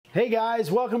Hey guys,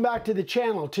 welcome back to the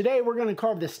channel. Today we're going to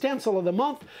carve the stencil of the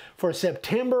month for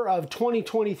September of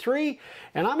 2023,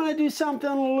 and I'm going to do something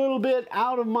a little bit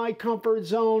out of my comfort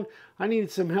zone. I needed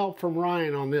some help from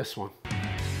Ryan on this one.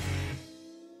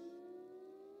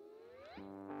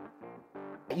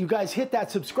 You guys hit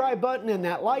that subscribe button and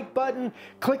that like button,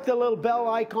 click the little bell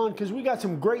icon because we got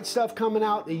some great stuff coming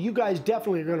out that you guys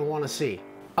definitely are going to want to see.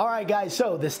 Alright guys,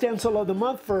 so the stencil of the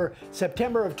month for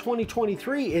September of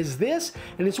 2023 is this,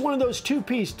 and it's one of those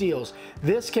two-piece deals.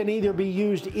 This can either be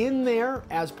used in there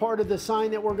as part of the sign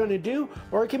that we're going to do,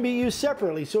 or it can be used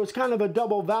separately, so it's kind of a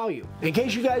double value. In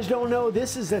case you guys don't know,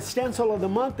 this is the stencil of the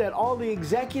month that all the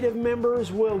executive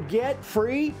members will get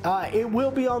free. It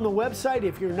will be on the website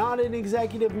if you're not an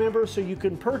executive member, so you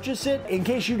can purchase it. In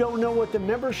case you don't know what the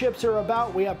memberships are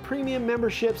about, we have premium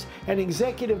memberships and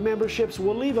executive memberships.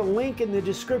 We'll leave a link in the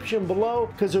description below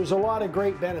because there's a lot of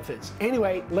great benefits.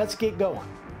 Anyway, let's get going.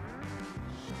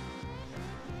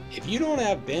 If you don't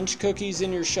have bench cookies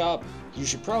in your shop, you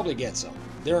should probably get some.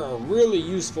 They're a really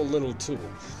useful little tool.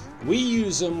 We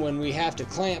use them when we have to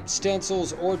clamp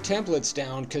stencils or templates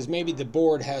down because maybe the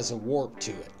board has a warp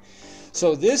to it.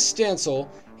 So this stencil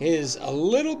is a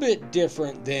little bit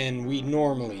different than we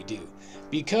normally do.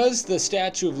 Because the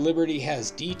Statue of Liberty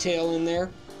has detail in there,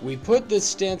 we put the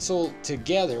stencil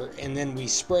together and then we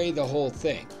spray the whole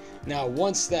thing. Now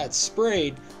once that's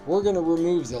sprayed, we're going to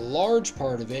remove the large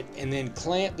part of it and then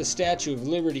clamp the Statue of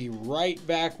Liberty right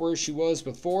back where she was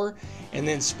before, and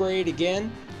then spray it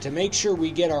again to make sure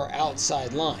we get our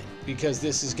outside line, because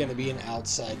this is going to be an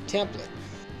outside template.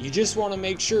 You just want to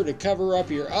make sure to cover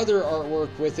up your other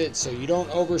artwork with it so you don't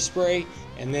overspray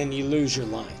and then you lose your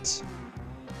lines.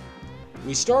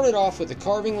 We started off with a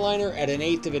carving liner at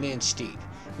 1/8 of an inch deep.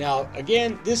 Now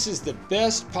again, this is the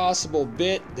best possible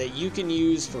bit that you can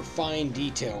use for fine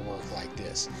detail work like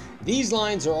this. These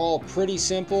lines are all pretty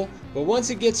simple, but once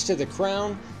it gets to the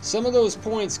crown, some of those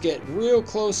points get real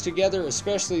close together,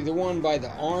 especially the one by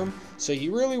the arm, so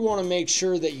you really want to make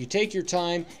sure that you take your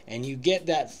time and you get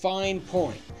that fine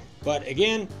point. But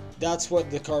again, that's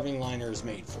what the carving liner is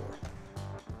made for.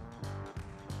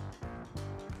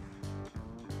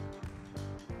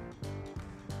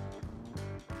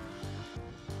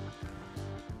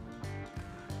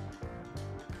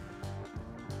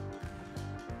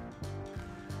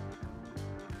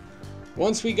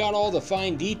 Once we got all the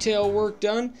fine detail work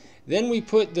done, then we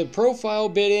put the profile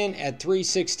bit in at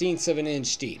 3/16 of an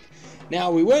inch deep.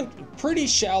 Now we went pretty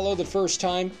shallow the first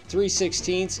time,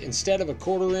 3/16 instead of a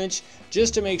 1/4 inch,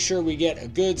 just to make sure we get a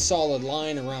good solid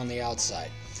line around the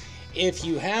outside. If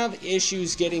you have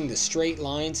issues getting the straight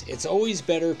lines, it's always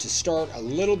better to start a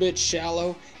little bit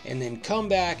shallow and then come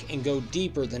back and go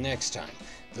deeper the next time.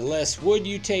 The less wood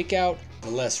you take out,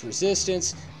 the less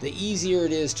resistance, the easier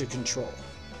it is to control.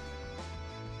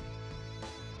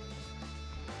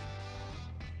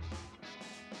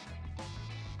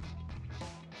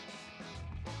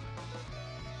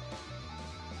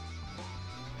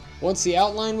 Once the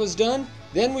outline was done,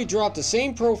 then we dropped the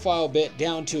same profile bit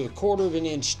down to 1/4 of an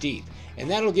inch deep, and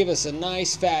that'll give us a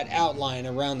nice fat outline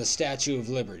around the Statue of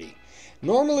Liberty.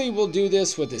 Normally we'll do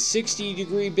this with a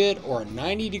 60-degree bit or a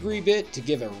 90-degree bit to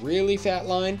give a really fat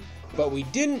line, but we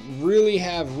didn't really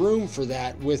have room for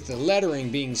that with the lettering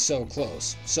being so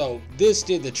close, so this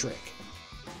did the trick.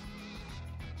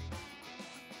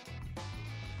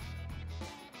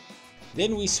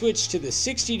 Then we switched to the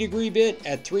 60-degree bit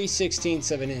at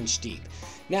 3/16 of an inch deep.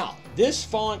 Now, this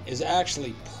font is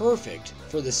actually perfect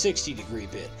for the 60-degree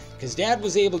bit, because Dad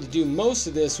was able to do most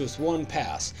of this with one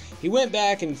pass. He went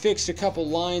back and fixed a couple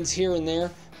lines here and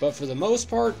there, but for the most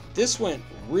part, this went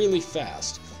really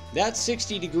fast. That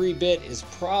 60-degree bit is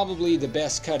probably the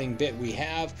best cutting bit we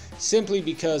have, simply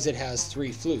because it has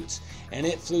 3 flutes, and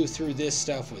it flew through this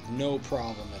stuff with no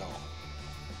problem at all.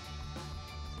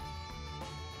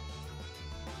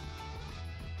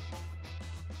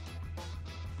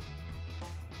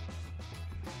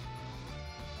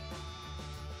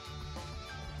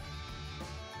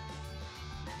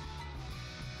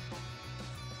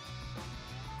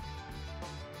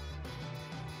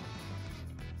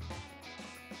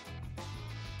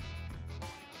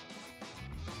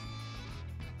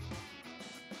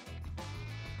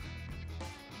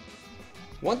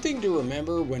 One thing to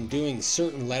remember when doing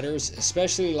certain letters,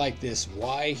 especially like this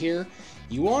Y here,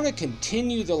 you want to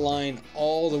continue the line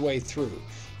all the way through.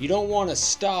 You don't want to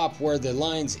stop where the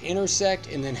lines intersect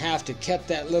and then have to cut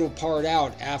that little part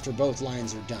out after both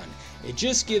lines are done. It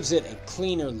just gives it a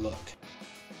cleaner look.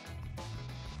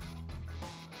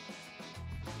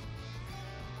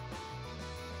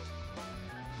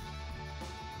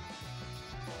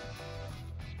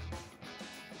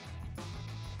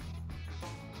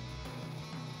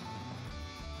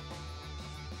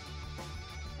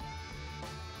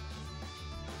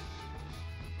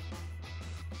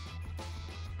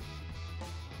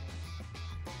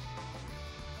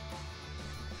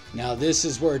 Now this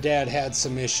is where Dad had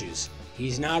some issues.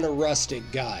 He's not a rustic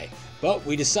guy, but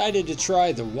we decided to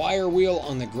try the wire wheel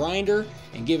on the grinder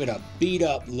and give it a beat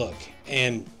up look.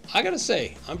 And I gotta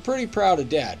say, I'm pretty proud of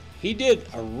Dad. He did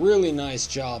a really nice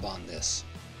job on this.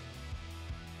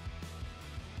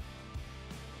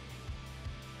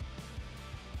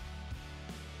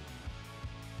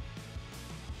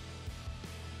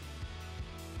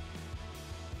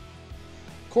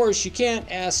 Of course, you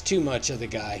can't ask too much of the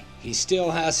guy. He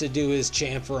still has to do his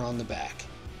chamfer on the back.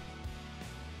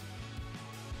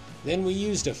 Then we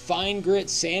used a fine grit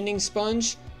sanding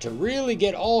sponge to really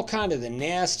get all kind of the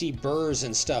nasty burrs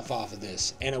and stuff off of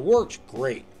this, and it worked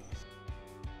great.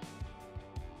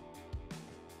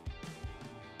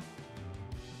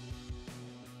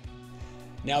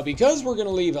 Now because we're going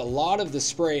to leave a lot of the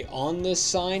spray on this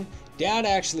sign, Dad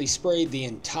actually sprayed the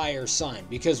entire sign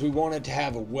because we wanted to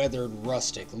have a weathered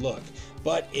rustic look.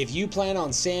 But if you plan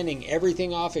on sanding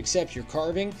everything off except your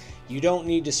carving, you don't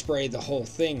need to spray the whole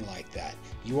thing like that.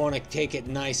 You want to take it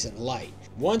nice and light.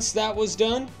 Once that was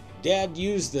done, Dad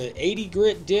used the 80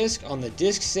 grit disc on the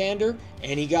disc sander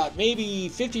and he got maybe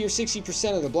 50 or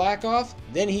 60% of the black off.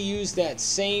 Then he used that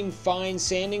same fine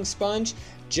sanding sponge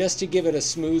just to give it a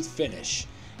smooth finish.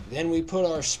 Then we put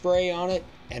our spray on it,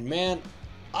 and man,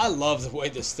 I love the way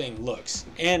this thing looks.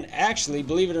 And actually,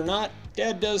 believe it or not,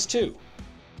 Dad does too.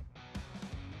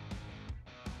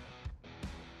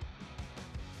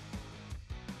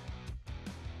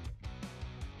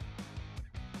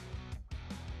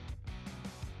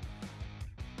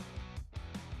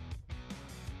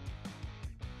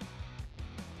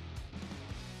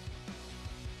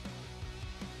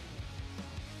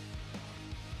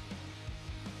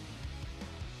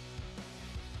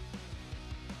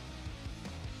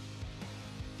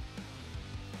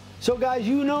 So guys,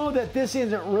 you know that this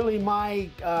isn't really my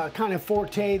kind of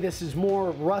forte. This is more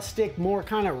rustic, more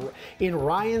kind of in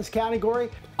Ryan's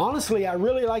category. Honestly, I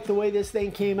really like the way this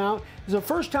thing came out. It's the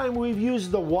first time we've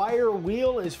used the wire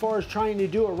wheel as far as trying to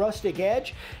do a rustic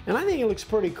edge, and I think it looks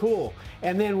pretty cool.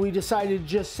 And then we decided to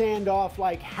just sand off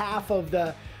like half of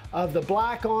the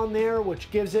black on there,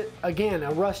 which gives it, again,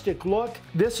 a rustic look.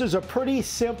 This is a pretty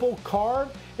simple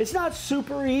carve. It's not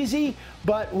super easy,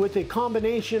 but with the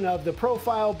combination of the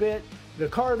profile bit, the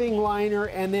carving liner,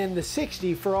 and then the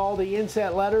 60 for all the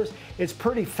inset letters, it's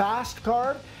pretty fast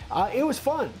carve. It was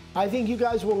fun. I think you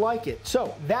guys will like it.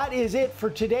 So that is it for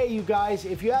today, you guys.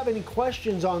 If you have any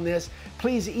questions on this,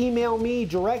 please email me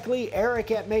directly,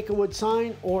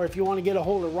 Eric@MakeAWoodSign, or if you want to get a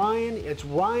hold of Ryan, it's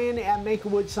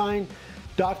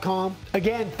Ryan@MakeAWoodSign.com.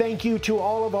 Again, thank you to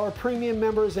all of our premium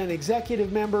members and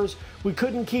executive members. We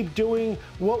couldn't keep doing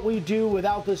what we do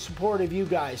without the support of you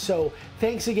guys. So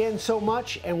thanks again so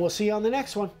much, and we'll see you on the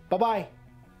next one. Bye-bye.